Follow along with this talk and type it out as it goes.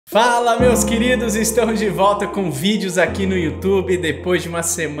Fala, meus queridos, estamos de volta com vídeos aqui no YouTube depois de uma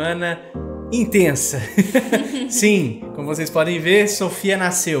semana intensa. Sim, como vocês podem ver, Sofia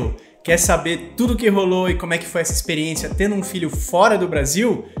nasceu. Quer saber tudo o que rolou e como é que foi essa experiência tendo um filho fora do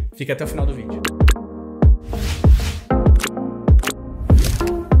Brasil? Fica até o final do vídeo.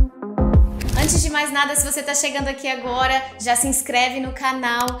 Antes de mais nada, se você tá chegando aqui agora, já se inscreve no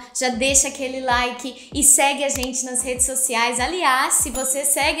canal, já deixa aquele like e segue a gente nas redes sociais. Aliás, se você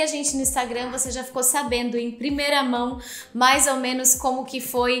segue a gente no Instagram, você já ficou sabendo em primeira mão mais ou menos como que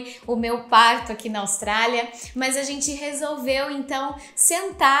foi o meu parto aqui na Austrália. Mas a gente resolveu então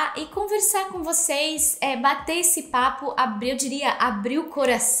sentar e conversar com vocês, bater esse papo, abrir o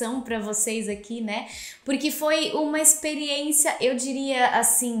coração para vocês aqui, né? Porque foi uma experiência, eu diria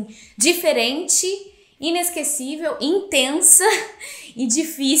assim, diferente, inesquecível, intensa e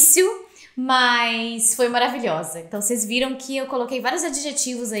difícil, mas foi maravilhosa. Então vocês viram que eu coloquei vários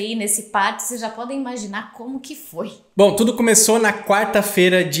adjetivos aí nesse parto, vocês já podem imaginar como que foi. Bom, tudo começou na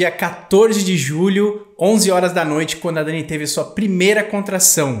quarta-feira, dia 14 de julho, 11 horas da noite, quando a Dani teve sua primeira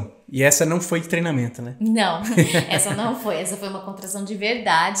contração. E essa não foi de treinamento, né? Não, essa não foi. Essa foi uma contração de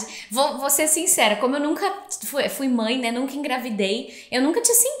verdade. Vou ser sincera, como eu nunca fui mãe, né? Nunca engravidei, eu nunca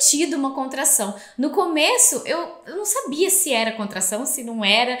tinha sentido uma contração. No começo, eu não sabia se era contração, se não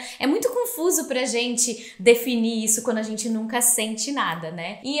era. É muito confuso pra gente definir isso quando a gente nunca sente nada,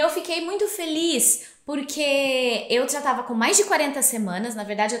 né? E eu fiquei muito feliz porque eu já tava com mais de 40 semanas, na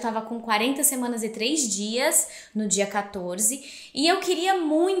verdade eu tava com 40 semanas e 3 dias no dia 14, e eu queria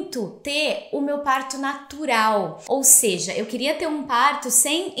muito ter o meu parto natural, ou seja, eu queria ter um parto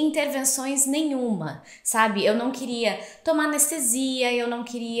sem intervenções nenhuma, sabe? Eu não queria tomar anestesia, eu não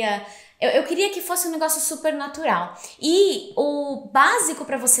queria... Eu queria que fosse um negócio super natural. E o básico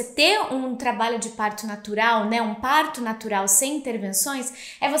para você ter um trabalho de parto natural, né, um parto natural sem intervenções,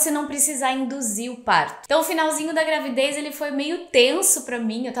 é você não precisar induzir o parto. Então o finalzinho da gravidez ele foi meio tenso para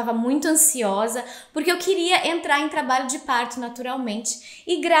mim, eu tava muito ansiosa, porque eu queria entrar em trabalho de parto naturalmente.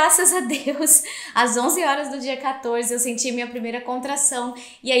 E graças a Deus, às 11 horas do dia 14, eu senti minha primeira contração,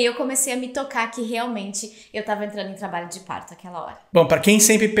 e aí eu comecei a me tocar que realmente eu tava entrando em trabalho de parto naquela hora. Bom, para quem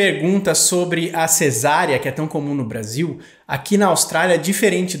sempre pergunta sobre a cesárea, que é tão comum no Brasil, aqui na Austrália,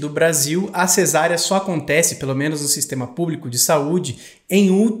 diferente do Brasil, a cesárea só acontece, pelo menos no sistema público de saúde, em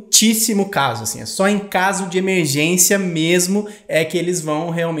ultíssimo caso, assim, é só em caso de emergência mesmo é que eles vão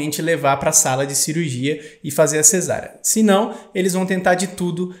realmente levar para a sala de cirurgia e fazer a cesárea. Se não, eles vão tentar de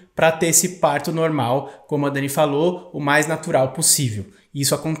tudo para ter esse parto normal, como a Dani falou, o mais natural possível.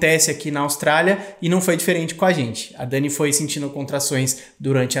 Isso acontece aqui na Austrália e não foi diferente com a gente. A Dani foi sentindo contrações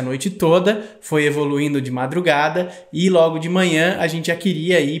durante a noite toda, foi evoluindo de madrugada e logo de manhã a gente já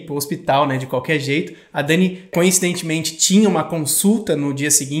queria ir para o hospital, né, de qualquer jeito. A Dani, coincidentemente, tinha uma consulta no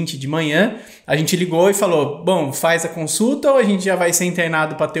dia seguinte de manhã. A gente ligou e falou, bom, faz a consulta ou a gente já vai ser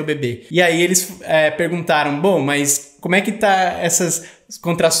internado para ter o bebê? E aí eles perguntaram, bom, mas como é que tá essas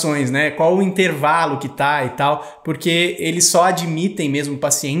contrações, né? Qual o intervalo que tá e tal, porque eles só admitem mesmo o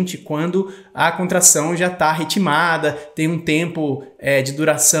paciente quando a contração já tá ritmada, tem um tempo de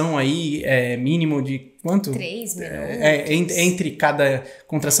duração aí mínimo de quanto? 3 minutos. Entre cada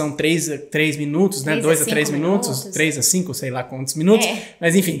contração 3 minutos, né? 2 a 3 minutos, 3 a 5, sei lá quantos minutos.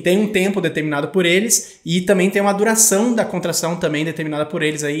 Mas enfim, tem um tempo determinado por eles e também tem uma duração da contração também determinada por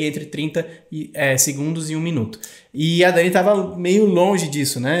eles aí entre 30 segundos e 1 minuto. E a Dani tava meio longe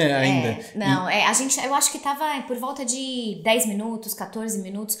disso, né, ainda. Eu acho que tava por volta de 10 minutos, 14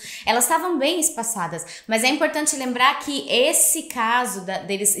 minutos. Elas estavam bem espaçadas, mas é importante lembrar que esse caso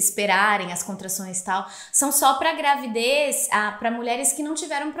deles esperarem as contrações e tal, são só para gravidez, para mulheres que não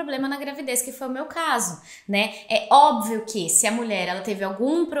tiveram problema na gravidez, que foi o meu caso, né? É óbvio que se a mulher ela teve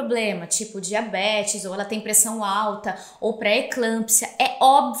algum problema, tipo diabetes, ou ela tem pressão alta, ou pré-eclâmpsia, é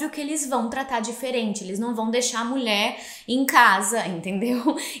óbvio que eles vão tratar diferente, eles não vão deixar a mulher em casa,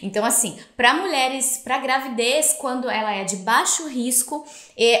 entendeu? Então assim, para mulheres, para gravidez, quando ela é de baixo risco,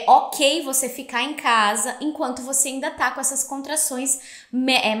 é ok você ficar em casa enquanto você ainda tá com essas contrações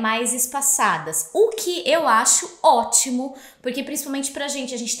mais espaçadas. O que eu acho ótimo, porque principalmente pra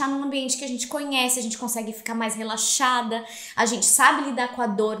gente, a gente tá num ambiente que a gente conhece, a gente consegue ficar mais relaxada, a gente sabe lidar com a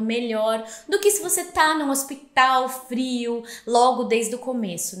dor melhor do que se você tá num hospital frio, logo desde o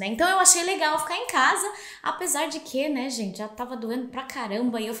começo, né? Então eu achei legal ficar em casa, apesar de que, né, gente, já tava doendo pra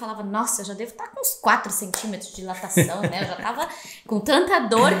caramba e eu falava, nossa, eu já devo estar com uns 4 centímetros de dilatação, né? Eu já tava com tanta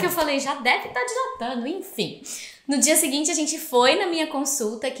dor que eu falei, já deve estar dilatando, enfim. No dia seguinte a gente foi na minha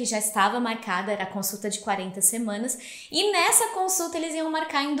consulta, que já estava marcada, era a consulta de 40 semanas, e nessa consulta eles iam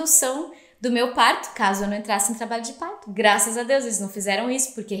marcar a indução do meu parto, caso eu não entrasse em trabalho de parto. Graças a Deus eles não fizeram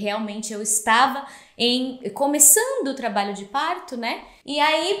isso, porque realmente eu estava começando o trabalho de parto, né? E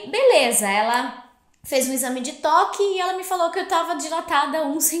aí, beleza, ela fez um exame de toque e ela me falou que eu tava dilatada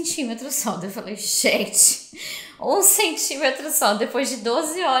 1 centímetro só. Eu falei, gente, 1 centímetro só, depois de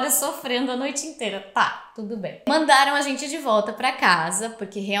 12 horas sofrendo a noite inteira. Tá, tudo bem. Mandaram a gente de volta pra casa,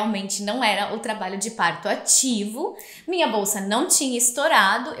 porque realmente não era o trabalho de parto ativo. Minha bolsa não tinha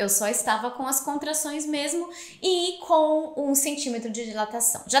estourado, eu só estava com as contrações mesmo e com 1 centímetro de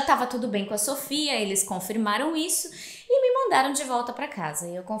dilatação. Já tava tudo bem com a Sofia, eles confirmaram isso e me mandaram de volta pra casa.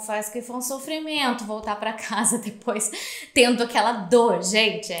 E eu confesso que foi um sofrimento voltar pra casa depois tendo aquela dor.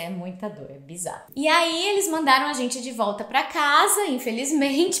 Gente, é muita dor, é bizarro. E aí eles mandaram a gente de volta pra casa,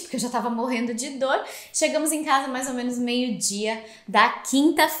 infelizmente, porque eu já tava morrendo de dor. Chegamos em casa mais ou menos meio-dia da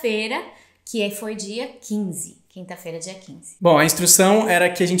quinta-feira, que foi dia 15. Quinta-feira, dia 15. Bom, a instrução era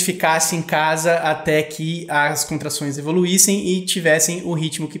que a gente ficasse em casa até que as contrações evoluíssem e tivessem o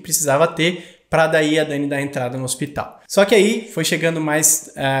ritmo que precisava ter para daí a Dani dar a entrada no hospital. Só que aí foi chegando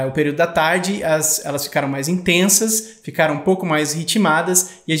mais o período da tarde, elas ficaram mais intensas, ficaram um pouco mais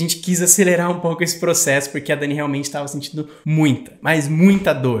ritmadas e a gente quis acelerar um pouco esse processo porque a Dani realmente estava sentindo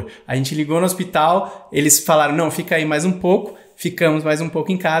muita dor. A gente ligou no hospital, eles falaram, não, fica aí mais um pouco, ficamos mais um pouco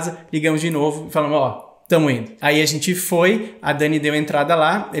em casa, ligamos de novo e falamos, ó, tamo indo. Aí a gente foi, a Dani deu a entrada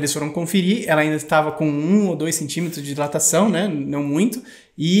lá, eles foram conferir, ela ainda estava com 1 ou 2 centímetros de dilatação, né, não muito,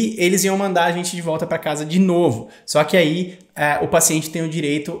 e eles iam mandar a gente de volta para casa de novo. Só que aí o paciente tem o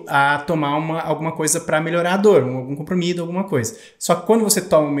direito a tomar alguma coisa para melhorar a dor, algum comprimido, alguma coisa. Só que quando você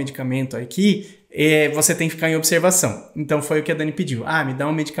toma um medicamento aqui, você tem que ficar em observação. Então foi o que a Dani pediu. Me dá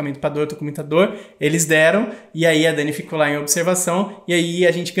um medicamento para dor, tô com muita dor. Eles deram, e aí a Dani ficou lá em observação, e aí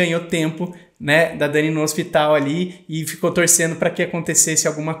a gente ganhou tempo, né, da Dani no hospital ali e ficou torcendo para que acontecesse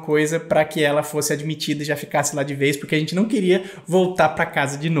alguma coisa para que ela fosse admitida e já ficasse lá de vez, porque a gente não queria voltar para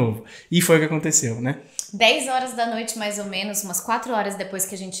casa de novo. E foi o que aconteceu, né? 10 horas da noite, mais ou menos, umas 4 horas depois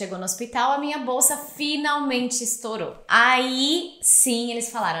que a gente chegou no hospital, a minha bolsa finalmente estourou. Aí, sim, eles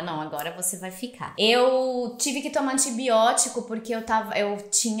falaram, não, agora você vai ficar. Eu tive que tomar antibiótico porque eu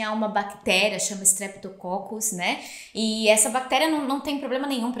tinha uma bactéria, chama Streptococcus, né? E essa bactéria não tem problema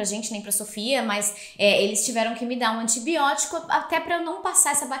nenhum pra gente, nem pra Sofia, mas eles tiveram que me dar um antibiótico até pra eu não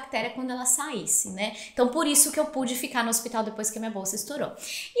passar essa bactéria quando ela saísse, né? Então, por isso que eu pude ficar no hospital depois que a minha bolsa estourou.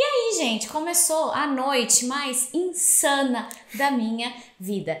 E aí, gente, começou a noite mais insana da minha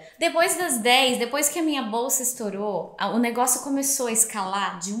vida. Depois das 10, depois que a minha bolsa estourou, o negócio começou a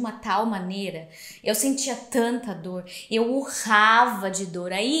escalar de uma tal maneira, eu sentia tanta dor, eu urrava de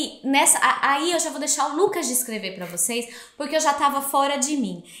dor. Aí eu já vou deixar o Lucas descrever pra vocês, porque eu já tava fora de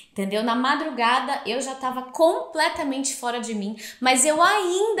mim, entendeu? Na madrugada eu já tava completamente fora de mim, mas eu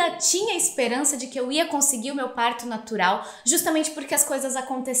ainda tinha esperança de que eu ia conseguir o meu parto natural, justamente porque as coisas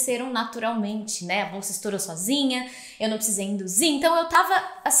aconteceram naturalmente, né? A bolsa estourou sozinha, eu não precisei induzir, então eu tava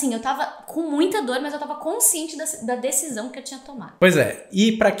com muita dor, mas eu tava consciente da decisão que eu tinha tomado. Pois é,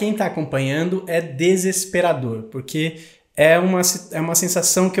 e pra quem tá acompanhando é desesperador, porque é uma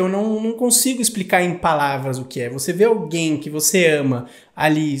sensação que eu não consigo explicar em palavras o que é. Você vê alguém que você ama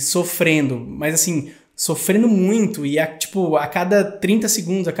ali sofrendo, mas assim, sofrendo muito e a cada 30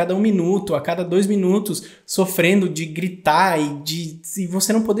 segundos, a cada 1 minuto, a cada 2 minutos, sofrendo de gritar e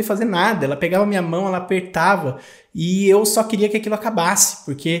você não poder fazer nada. Ela pegava minha mão, ela apertava e eu só queria que aquilo acabasse,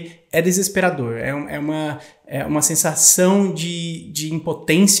 porque é desesperador, é uma sensação de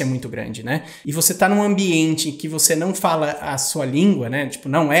impotência muito grande, né? E você tá num ambiente que você não fala a sua língua, né? Tipo,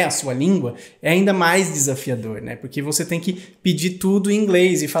 não é a sua língua, é ainda mais desafiador, né? Porque você tem que pedir tudo em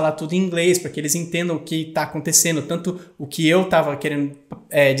inglês e falar tudo em inglês para que eles entendam o que tá acontecendo, tanto o que eu tava querendo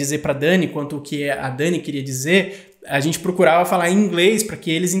dizer pra Dani, quanto o que a Dani queria dizer. A gente procurava falar em inglês para que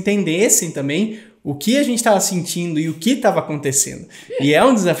eles entendessem também o que a gente estava sentindo e o que estava acontecendo. E é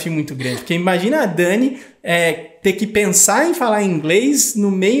um desafio muito grande, porque imagina a Dani ter que pensar em falar inglês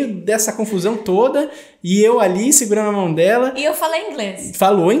no meio dessa confusão toda e eu ali segurando a mão dela. E eu falei inglês.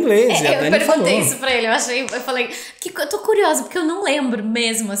 Falou inglês, e a Dani falou. Eu perguntei isso pra ele, eu falei, eu tô curiosa, porque eu não lembro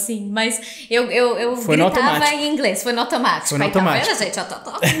mesmo, assim, mas eu gritava em inglês, foi no automático. Foi no automático. Tá vendo, gente?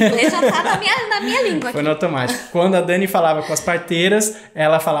 O inglês já tá na minha língua aqui. Foi no automático. Quando a Dani falava com as parteiras,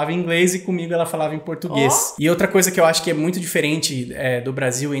 ela falava inglês e comigo ela falava em português. E outra coisa que eu acho que é muito diferente do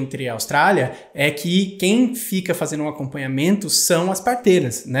Brasil entre a Austrália é que quem fica fazendo um acompanhamento são as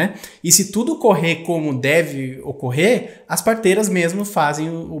parteiras, né? E se tudo correr como como deve ocorrer, as parteiras mesmo fazem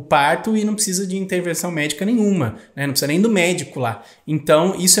o parto e não precisa de intervenção médica nenhuma, né? Não precisa nem do médico lá.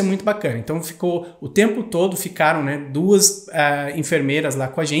 Então, isso é muito bacana. Então, ficou o tempo todo, ficaram, né, 2 enfermeiras lá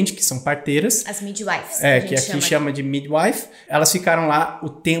com a gente, que são parteiras. As midwives. Que aqui chama de midwife. Elas ficaram lá o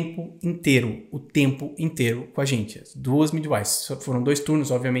tempo inteiro com a gente. As 2 midwives. Foram 2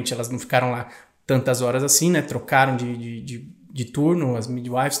 turnos, obviamente elas não ficaram lá tantas horas assim, né? Trocaram de turno as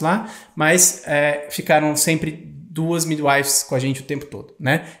midwives lá, mas ficaram sempre 2 midwives com a gente o tempo todo,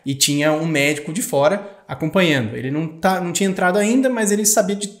 né? E tinha um médico de fora acompanhando. Ele não tinha entrado ainda, mas ele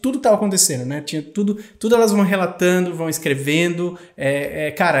sabia de tudo que estava acontecendo, né? Tinha tudo elas vão relatando, vão escrevendo.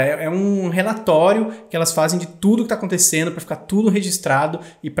 Cara, é um relatório que elas fazem de tudo que está acontecendo para ficar tudo registrado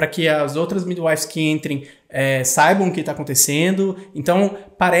e para que as outras midwives que entrem saibam o que está acontecendo. Então,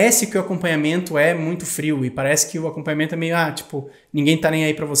 parece que o acompanhamento é muito frio e parece que o acompanhamento é meio, tipo, ninguém tá nem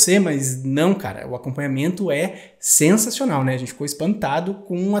aí para você, mas não, cara, o acompanhamento é sensacional, né? A gente ficou espantado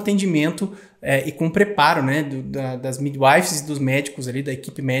com o atendimento e com o preparo, né, das midwives e dos médicos ali, da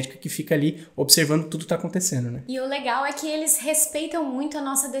equipe médica que fica ali observando tudo que tá acontecendo, né? E o legal é que eles respeitam muito a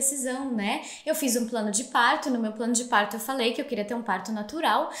nossa decisão, né? Eu fiz um plano de parto, no meu plano de parto eu falei que eu queria ter um parto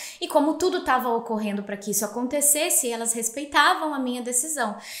natural e como tudo estava ocorrendo para que isso acontecesse, elas respeitavam a minha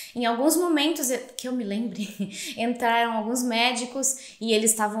decisão. Em alguns momentos, que eu me lembre, entraram alguns médicos e eles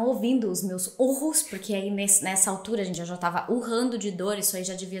estavam ouvindo os meus urros, porque aí nessa altura, gente, eu já tava urrando de dor, isso aí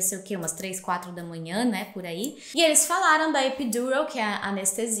já devia ser o quê? Umas 3, 4 da manhã, né, por aí. E eles falaram da epidural, que é a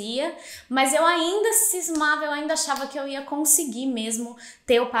anestesia, mas eu ainda cismava, eu ainda achava que eu ia conseguir mesmo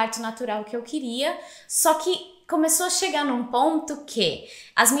ter o parto natural que eu queria, só que começou a chegar num ponto que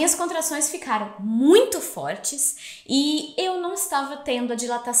as minhas contrações ficaram muito fortes e eu não estava tendo a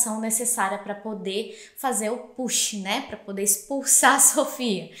dilatação necessária para poder fazer o push, né, para poder expulsar a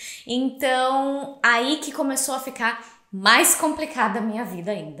Sofia. Então, aí que começou a ficar mais complicada a minha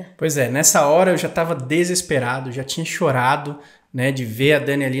vida ainda. Pois é, nessa hora eu já estava desesperado, já tinha chorado, né, de ver a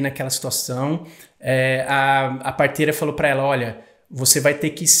Dani ali naquela situação. A parteira falou para ela, olha, você vai ter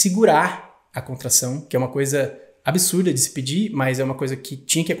que segurar a contração, que é uma coisa absurda de se pedir, mas é uma coisa que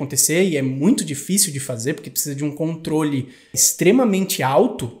tinha que acontecer e é muito difícil de fazer, porque precisa de um controle extremamente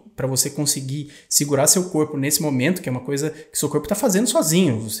alto para você conseguir segurar seu corpo nesse momento, que é uma coisa que seu corpo está fazendo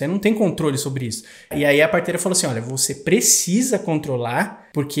sozinho, você não tem controle sobre isso. E aí a parteira falou assim, olha, você precisa controlar,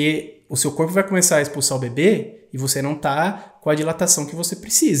 porque o seu corpo vai começar a expulsar o bebê e você não tá com a dilatação que você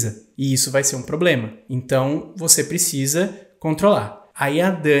precisa. E isso vai ser um problema. Então, você precisa controlar. Aí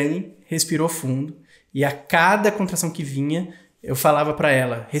a Dani respirou fundo e a cada contração que vinha, eu falava para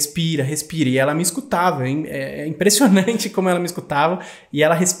ela, respira, respira, e ela me escutava, é impressionante como ela me escutava, e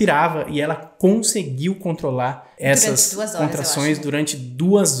ela respirava, e ela conseguiu controlar essas contrações durante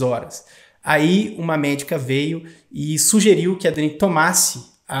 2 horas. Aí uma médica veio e sugeriu que a Dani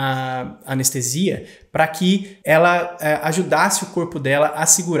tomasse a anestesia para que ela ajudasse o corpo dela a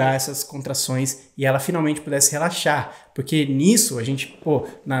segurar essas contrações e ela finalmente pudesse relaxar. Porque nisso, a gente,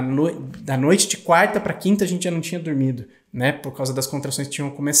 da noite de quarta para quinta a gente já não tinha dormido, né? Por causa das contrações que tinham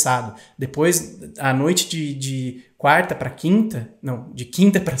começado. Depois, a noite de quarta para quinta, não, de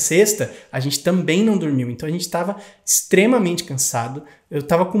quinta para sexta, a gente também não dormiu. Então a gente estava extremamente cansado, eu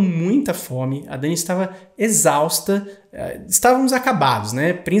estava com muita fome, a Dani estava exausta, estávamos acabados,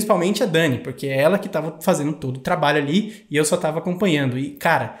 né? Principalmente a Dani, porque é ela que estava fazendo todo o trabalho ali e eu só estava acompanhando. E,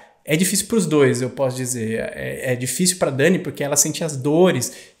 cara, é difícil para os dois, eu posso dizer. É difícil para Dani porque ela sente as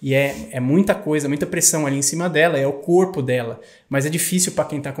dores e é muita coisa, muita pressão ali em cima dela, é o corpo dela. Mas é difícil para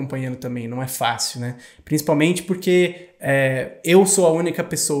quem está acompanhando também, não é fácil, né? Principalmente porque eu sou a única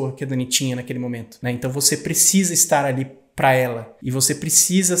pessoa que a Dani tinha naquele momento, né? Então você precisa estar ali para ela e você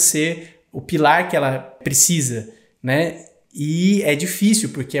precisa ser o pilar que ela precisa, né? E é difícil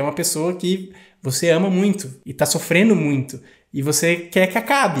porque é uma pessoa que você ama muito e tá sofrendo muito. E você quer que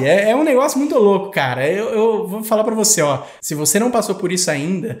acabe. É um negócio muito louco, cara. Eu vou falar pra você, ó. Se você não passou por isso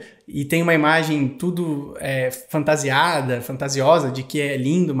ainda e tem uma imagem tudo fantasiosa de que é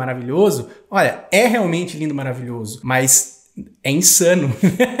lindo, maravilhoso, olha, é realmente lindo, maravilhoso. Mas é insano.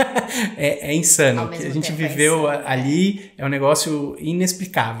 é insano. O que a gente viveu ali é um negócio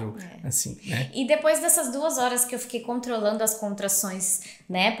inexplicável. Assim, né? E depois dessas 2 horas que eu fiquei controlando as contrações,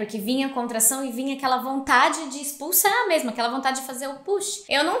 né? Porque vinha a contração e vinha aquela vontade de expulsar mesmo, aquela vontade de fazer o push.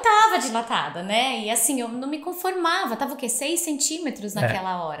 Eu não tava dilatada, né? E assim, eu não me conformava. Tava o quê? 6 centímetros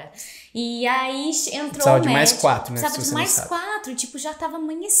naquela hora. E aí entrou precisava o médico. De mais 4, né? Precisava de mais 4. Tipo, já tava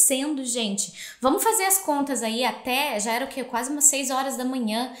amanhecendo, gente. Vamos fazer as contas aí até... Já era o quê? Quase umas 6 horas da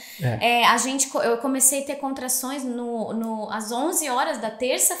manhã. Eu comecei a ter contrações às 11 horas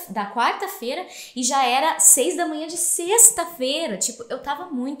da quarta-feira e já era 6 da manhã de sexta-feira. Tipo, eu tava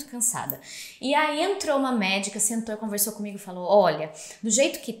muito cansada. E aí entrou uma médica, sentou, conversou comigo e falou, olha, do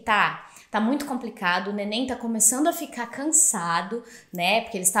jeito que tá muito complicado, o neném tá começando a ficar cansado, né?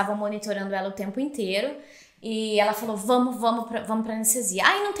 Porque eles estavam monitorando ela o tempo inteiro. E ela falou, vamos pra anestesia.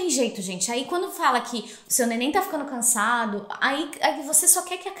 Aí não tem jeito, gente. Aí quando fala que o seu neném tá ficando cansado, aí você só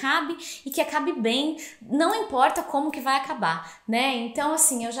quer que acabe e que acabe bem. Não importa como que vai acabar, né? Então,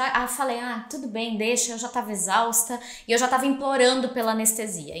 assim, eu já falei, tudo bem, deixa. Eu já tava exausta e eu já tava implorando pela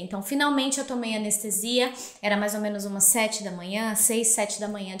anestesia. Então, finalmente eu tomei anestesia. Era mais ou menos umas 7 da manhã, 6, 7 da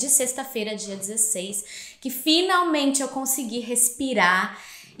manhã de sexta-feira, dia 16. Que finalmente eu consegui respirar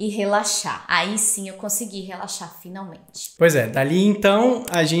e relaxar. Aí sim eu consegui relaxar finalmente. Pois é, dali então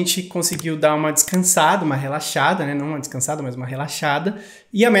a gente conseguiu dar uma descansada, uma relaxada, né? Não uma descansada, mas uma relaxada.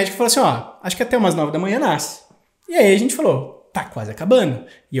 E a médica falou assim, acho que até umas 9 da manhã nasce. E aí a gente falou, tá quase acabando.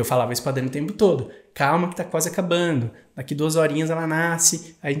 E eu falava isso pra Dani o tempo todo. Calma que tá quase acabando. Daqui 2 horinhas ela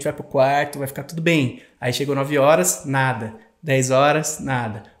nasce, aí a gente vai pro quarto, vai ficar tudo bem. Aí chegou 9 horas, nada. 10 horas,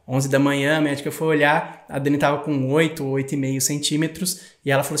 nada. 11 da manhã, a médica foi olhar, a Dani tava com 8,5 centímetros, e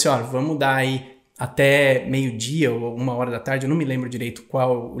ela falou assim, vamos dar aí até meio-dia ou 1 hora da tarde, eu não me lembro direito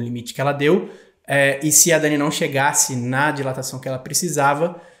qual o limite que ela deu, e se a Dani não chegasse na dilatação que ela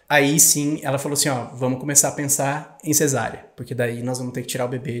precisava, aí sim, ela falou assim, vamos começar a pensar em cesárea, porque daí nós vamos ter que tirar o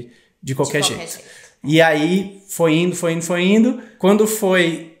bebê de qualquer jeito. E aí, foi indo, quando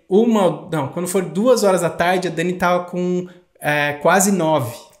foi 2 horas da tarde, a Dani tava com quase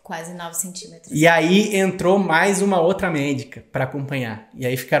 9. Quase 9 centímetros. E aí entrou mais uma outra médica para acompanhar. E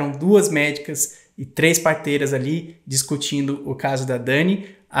aí ficaram 2 médicas e 3 parteiras ali discutindo o caso da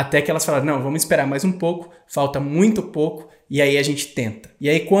Dani, até que elas falaram, não, vamos esperar mais um pouco, falta muito pouco, e aí a gente tenta. E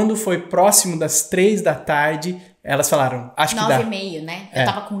aí quando foi próximo das 3 da tarde, elas falaram, acho que dá. 9,5, né? Eu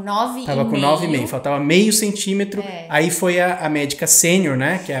tava com 9,5. Tava com 9,5, faltava meio centímetro. Aí foi a médica sênior,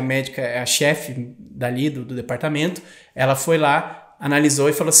 né, que é a médica, a chefe dali do departamento, ela foi lá, analisou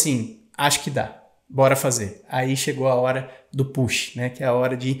e falou assim, acho que dá, bora fazer. Aí chegou a hora do push, né, que é a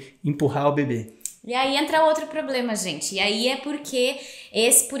hora de empurrar o bebê. E aí entra outro problema, gente. E aí é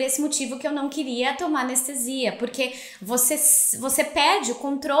por esse motivo que eu não queria tomar anestesia. Porque você perde o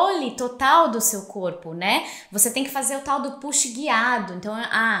controle total do seu corpo, né? Você tem que fazer o tal do push guiado. Então,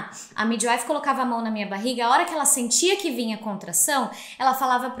 a midwife colocava a mão na minha barriga. A hora que ela sentia que vinha contração, ela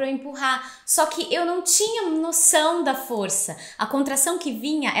falava pra eu empurrar. Só que eu não tinha noção da força. A contração que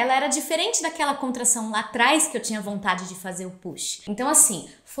vinha, ela era diferente daquela contração lá atrás que eu tinha vontade de fazer o push. Então, assim,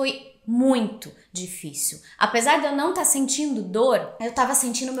 foi muito difícil. Apesar de eu não estar sentindo dor, eu estava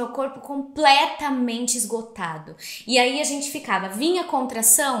sentindo meu corpo completamente esgotado. E aí a gente vinha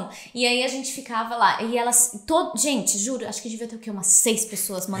contração, e aí a gente ficava lá. E elas, gente, juro, acho que devia ter o quê? Umas 6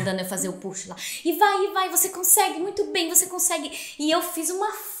 pessoas mandando eu fazer o push lá. E vai, você consegue, muito bem, você consegue. E eu fiz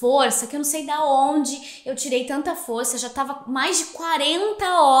uma força, que eu não sei da onde eu tirei tanta força. Eu já tava mais de 40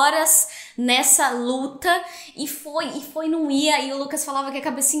 horas nessa luta, e não ia. E o Lucas falava que a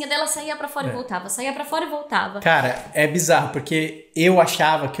cabecinha dela saía pra fora e voltava, saía pra fora e voltava. Cara, é bizarro, porque eu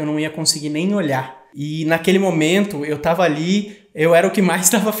achava que eu não ia conseguir nem olhar. E naquele momento, eu tava ali, eu era o que mais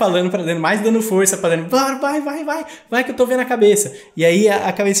tava falando pra Dani, mais dando força pra Dani. Vai que eu tô vendo a cabeça. E aí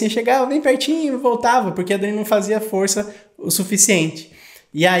a cabecinha chegava bem pertinho e voltava, porque a Dani não fazia força o suficiente.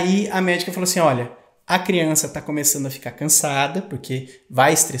 E aí a médica falou assim, olha, a criança tá começando a ficar cansada, porque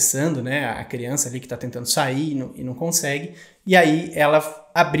vai estressando, né, a criança ali que tá tentando sair e não consegue. E aí ela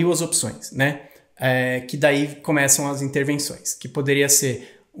abriu as opções, né, que daí começam as intervenções, que poderia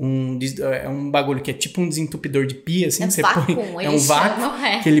ser um bagulho que é tipo um desentupidor de pia, assim, você põe, é um vácuo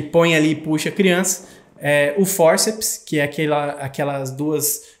que ele põe ali e puxa a criança. O forceps, que é aquelas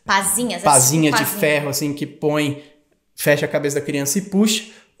 2 pazinhas de ferro, assim, que fecha a cabeça da criança e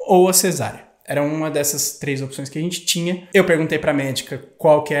puxa, ou a cesárea. Era uma dessas 3 opções que a gente tinha. Eu perguntei pra médica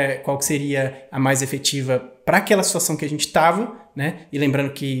qual que seria a mais efetiva para aquela situação que a gente tava, né? E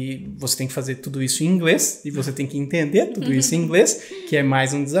lembrando que você tem que fazer tudo isso em inglês, e você tem que entender tudo isso em inglês, que é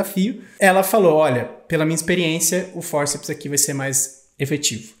mais um desafio. Ela falou, olha, pela minha experiência, o forceps aqui vai ser mais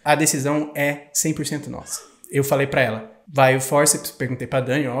efetivo. A decisão é 100% nossa. Eu falei pra ela, vai o forceps, perguntei pra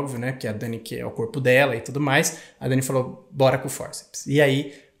Dani, óbvio, né? Porque a Dani que é o corpo dela e tudo mais. A Dani falou, bora com o forceps. E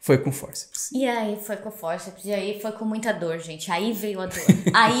aí foi com forceps. E aí foi com forceps, e aí foi com muita dor, gente. Aí veio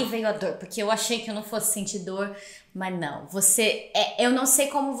a dor, porque eu achei que eu não fosse sentir dor. Mas não, eu não sei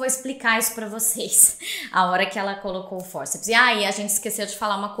como vou explicar isso pra vocês. A hora que ela colocou o fórceps. E aí, a gente esqueceu de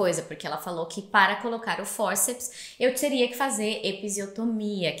falar uma coisa, porque ela falou que para colocar o fórceps, eu teria que fazer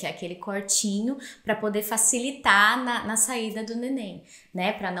episiotomia, que é aquele cortinho para poder facilitar na saída do neném,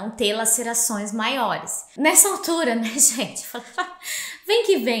 né? Para não ter lacerações maiores. Nessa altura, né, gente? Vem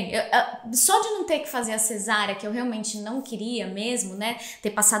que vem. Só de não ter que fazer a cesárea, que eu realmente não queria mesmo, né?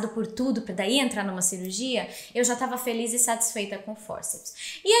 Ter passado por tudo para daí entrar numa cirurgia, eu já tava feliz e satisfeita com o fórceps.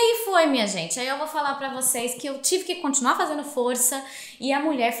 E aí foi, minha gente. Aí eu vou falar pra vocês que eu tive que continuar fazendo força e a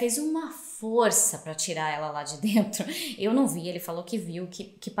mulher fez uma força pra tirar ela lá de dentro. Eu não vi, ele falou que viu,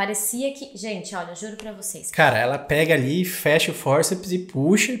 que parecia que... Gente, olha, eu juro pra vocês. Cara, ela pega ali, fecha o fórceps e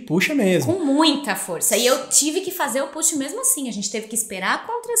puxa mesmo. Com muita força. E eu tive que fazer o push mesmo assim. A gente teve que esperar a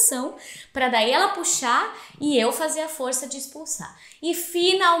contração pra daí ela puxar e eu fazer a força de expulsar. E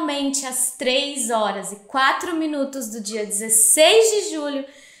finalmente, às 3h04 do dia 16 de julho,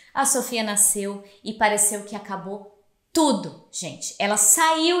 a Sofia nasceu e pareceu que acabou tudo, gente. Ela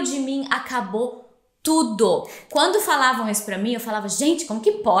saiu de mim, acabou tudo. Quando falavam isso pra mim, eu falava, gente, como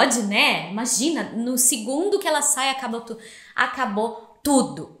que pode, né? Imagina, no segundo que ela sai, acabou tudo. Acabou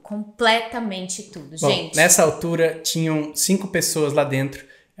tudo, completamente tudo, Bom, gente. Nessa altura, tinham 5 pessoas lá dentro.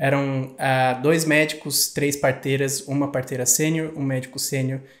 Eram 2 médicos, 3 parteiras, uma parteira sênior, um médico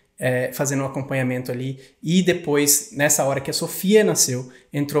sênior, fazendo um acompanhamento ali. E depois, nessa hora que a Sofia nasceu,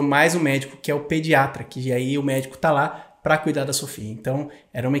 entrou mais um médico, que é o pediatra, que aí o médico tá lá para cuidar da Sofia. Então,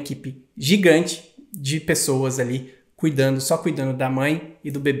 era uma equipe gigante de pessoas ali só cuidando da mãe e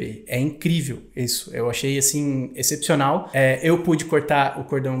do bebê. É incrível isso. Eu achei, assim, excepcional. Eu pude cortar o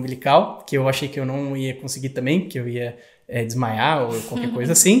cordão umbilical, que eu achei que eu não ia conseguir também, que eu ia desmaiar ou qualquer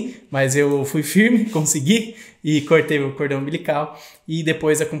coisa assim, mas eu fui firme, consegui e cortei o cordão umbilical e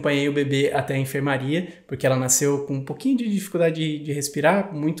depois acompanhei o bebê até a enfermaria, porque ela nasceu com um pouquinho de dificuldade de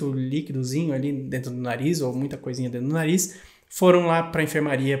respirar, muito líquidozinho ali dentro do nariz ou muita coisinha dentro do nariz. Foram lá para a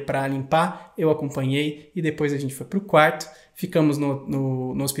enfermaria para limpar, eu acompanhei e depois a gente foi pro quarto. Ficamos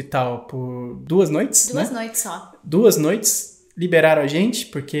no hospital por 2 noites, né? 2 noites só. 2 noites. Liberaram a gente,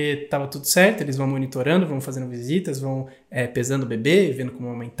 porque tava tudo certo, eles vão monitorando, vão fazendo visitas, vão pesando o bebê, vendo como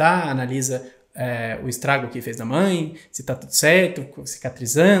aumentar, analisa o estrago que fez da mãe, se tá tudo certo,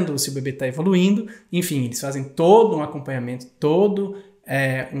 cicatrizando, se o bebê tá evoluindo. Enfim, eles fazem todo um acompanhamento, todo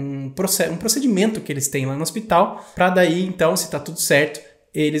um procedimento que eles têm lá no hospital, para daí, então, se tá tudo certo,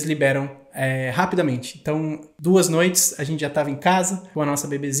 eles liberam rapidamente. Então, 2 noites, a gente já tava em casa, com a nossa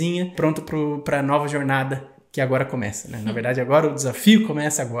bebezinha, pronto pra nova jornada, que agora começa, né? Na verdade, agora o desafio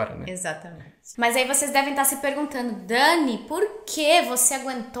começa agora, né? Exatamente. Mas aí vocês devem estar se perguntando, Dani, por que você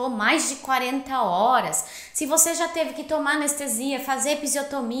aguentou mais de 40 horas? Se você já teve que tomar anestesia, fazer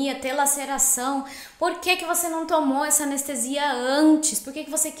episiotomia, ter laceração, por que você não tomou essa anestesia antes? Por que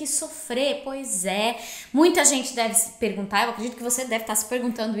você quis sofrer? Pois é, muita gente deve se perguntar, eu acredito que você deve estar se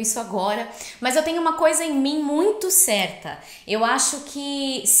perguntando isso agora, mas eu tenho uma coisa em mim muito certa. Eu acho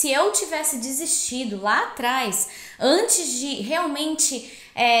que se eu tivesse desistido lá atrás, antes de realmente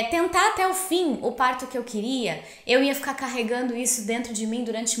tentar até o fim o parto que eu queria, eu ia ficar carregando isso dentro de mim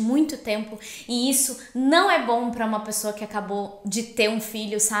durante muito tempo, e isso não é bom para uma pessoa que acabou de ter um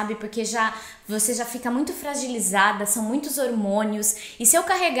filho, sabe? Porque você já fica muito fragilizada, são muitos hormônios, e se eu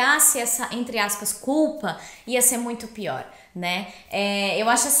carregasse essa, entre aspas, culpa, ia ser muito pior, né? Eu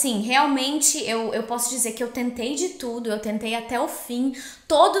acho assim, realmente eu posso dizer que eu tentei de tudo, eu tentei até o fim,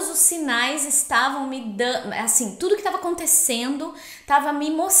 todos os sinais estavam me dando, assim, tudo que estava acontecendo estava me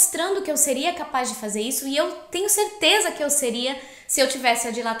mostrando que eu seria capaz de fazer isso, e eu tenho certeza que eu seria se eu tivesse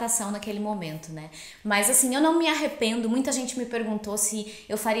a dilatação naquele momento, né? Mas assim, eu não me arrependo. Muita gente me perguntou se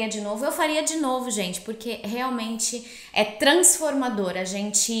eu faria de novo. Eu faria de novo, gente, porque realmente é transformador. A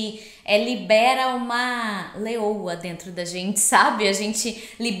gente libera uma leoa dentro da gente, sabe? A gente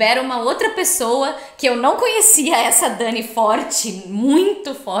libera uma outra pessoa que eu não conhecia, essa Dani forte,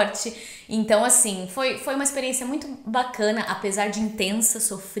 muito forte. Então, assim, foi uma experiência muito bacana, apesar de intensa,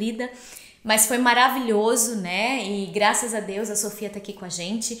 sofrida. Mas foi maravilhoso, né? E graças a Deus a Sofia tá aqui com a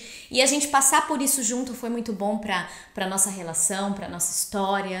gente. E a gente passar por isso junto foi muito bom pra nossa relação, pra nossa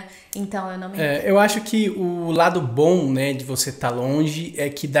história. Então eu não me... eu acho que o lado bom, né, de você estar longe é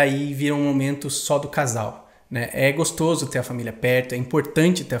que daí vira um momento só do casal, né? É gostoso ter a família perto, é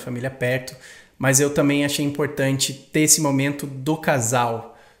importante ter a família perto, mas eu também achei importante ter esse momento do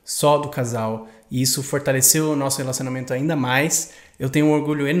casal, só do casal. E isso fortaleceu o nosso relacionamento ainda mais. Eu tenho um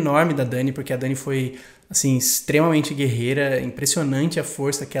orgulho enorme da Dani, porque a Dani foi assim, extremamente guerreira, impressionante a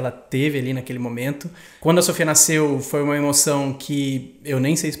força que ela teve ali naquele momento. Quando a Sofia nasceu, foi uma emoção que eu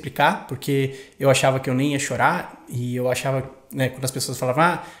nem sei explicar, porque eu achava que eu nem ia chorar, e eu achava, né, quando as pessoas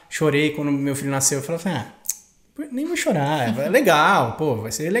falavam, chorei quando meu filho nasceu, eu falava, nem vou chorar, é legal, pô,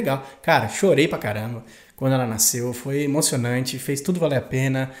 vai ser legal. Cara, chorei pra caramba quando ela nasceu, foi emocionante, fez tudo valer a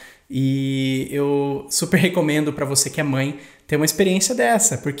pena, e eu super recomendo pra você que é mãe ter uma experiência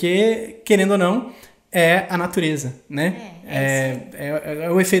dessa, porque, querendo ou não, é a natureza, né? É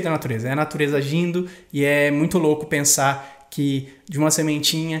o efeito da natureza, é a natureza agindo, e é muito louco pensar que de uma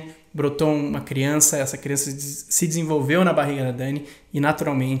sementinha brotou uma criança, essa criança se desenvolveu na barriga da Dani, e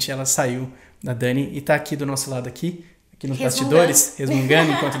naturalmente ela saiu da Dani e tá aqui do nosso lado aqui nos bastidores,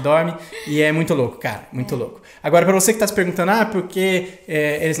 resmungando enquanto dorme, e é muito louco, cara, muito louco. Agora, pra você que tá se perguntando, por que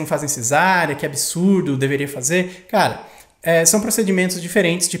eles não fazem cesárea, que absurdo, deveria fazer, cara, são procedimentos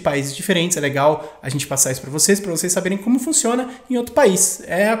diferentes, de países diferentes, é legal a gente passar isso pra vocês saberem como funciona em outro país.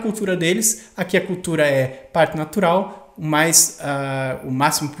 É a cultura deles, aqui a cultura é parto natural, o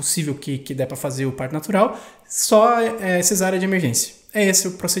máximo possível que der pra fazer o parto natural, só cesárea de emergência. É esse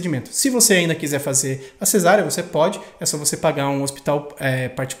o procedimento. Se você ainda quiser fazer a cesárea, você pode, é só você pagar um hospital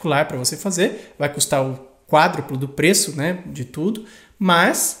particular para você fazer, vai custar o quádruplo do preço, né, de tudo,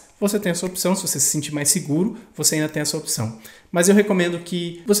 mas você tem essa opção, se você se sentir mais seguro, você ainda tem essa opção. Mas eu recomendo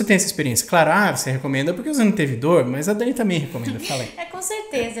que você tenha essa experiência. Claro, você recomenda porque você não teve dor, mas a Dani também recomenda, fala aí. Com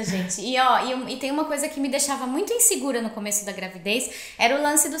certeza, gente. E tem uma coisa que me deixava muito insegura no começo da gravidez, era o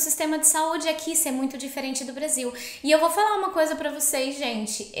lance do sistema de saúde aqui ser muito diferente do Brasil. E eu vou falar uma coisa pra vocês,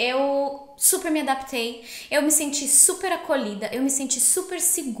 gente. Eu super me adaptei, eu me senti super acolhida, eu me senti super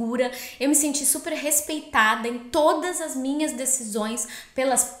segura, eu me senti super respeitada em todas as minhas decisões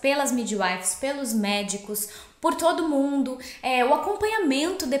pelas midwives, pelos médicos, por todo mundo. O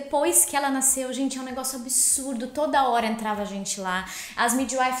acompanhamento depois que ela nasceu, gente, é um negócio absurdo. Toda hora entrava gente lá. As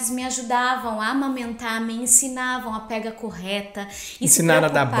midwives me ajudavam a amamentar, me ensinavam a pega correta. Ensinaram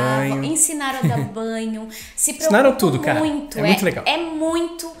a dar banho. Ensinaram a dar banho. Se ensinaram tudo, cara. Muito. É muito legal. É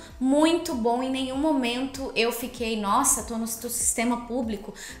muito bom. Em nenhum momento eu fiquei, nossa, tô no sistema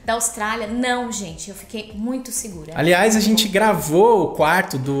público da Austrália. Não, gente, eu fiquei muito segura. Aliás, a gente gravou o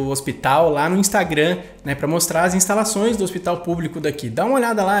quarto do hospital lá no Instagram, né, pra mostrar as instalações do hospital público daqui. Dá uma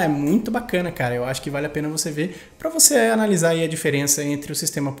olhada lá, é muito bacana, cara. Eu acho que vale a pena você ver, pra você analisar aí a diferença entre o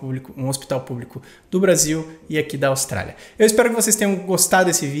sistema público, um hospital público do Brasil e aqui da Austrália. Eu espero que vocês tenham gostado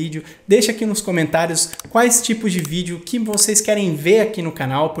desse vídeo. Deixa aqui nos comentários quais tipos de vídeo que vocês querem ver aqui no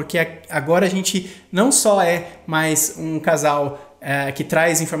canal, porque agora a gente não só é mais um casal que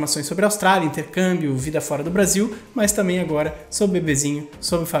traz informações sobre a Austrália, intercâmbio, vida fora do Brasil, mas também agora sobre bebezinho,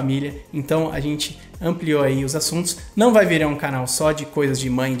 sobre família. Então a gente ampliou aí os assuntos. Não vai virar um canal só de coisas de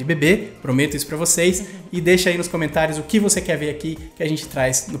mãe e de bebê, prometo isso pra vocês. E deixa aí nos comentários o que você quer ver aqui, que a gente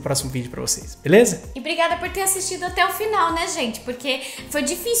traz no próximo vídeo pra vocês, beleza? E obrigada por ter assistido até o final, né, gente? Porque foi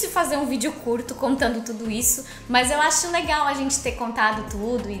difícil fazer um vídeo curto contando tudo isso, mas eu acho legal a gente ter contado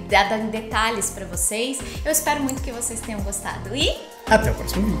tudo e dado detalhes pra vocês. Eu espero muito que vocês tenham gostado. E até o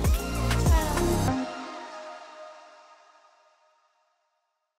próximo vídeo.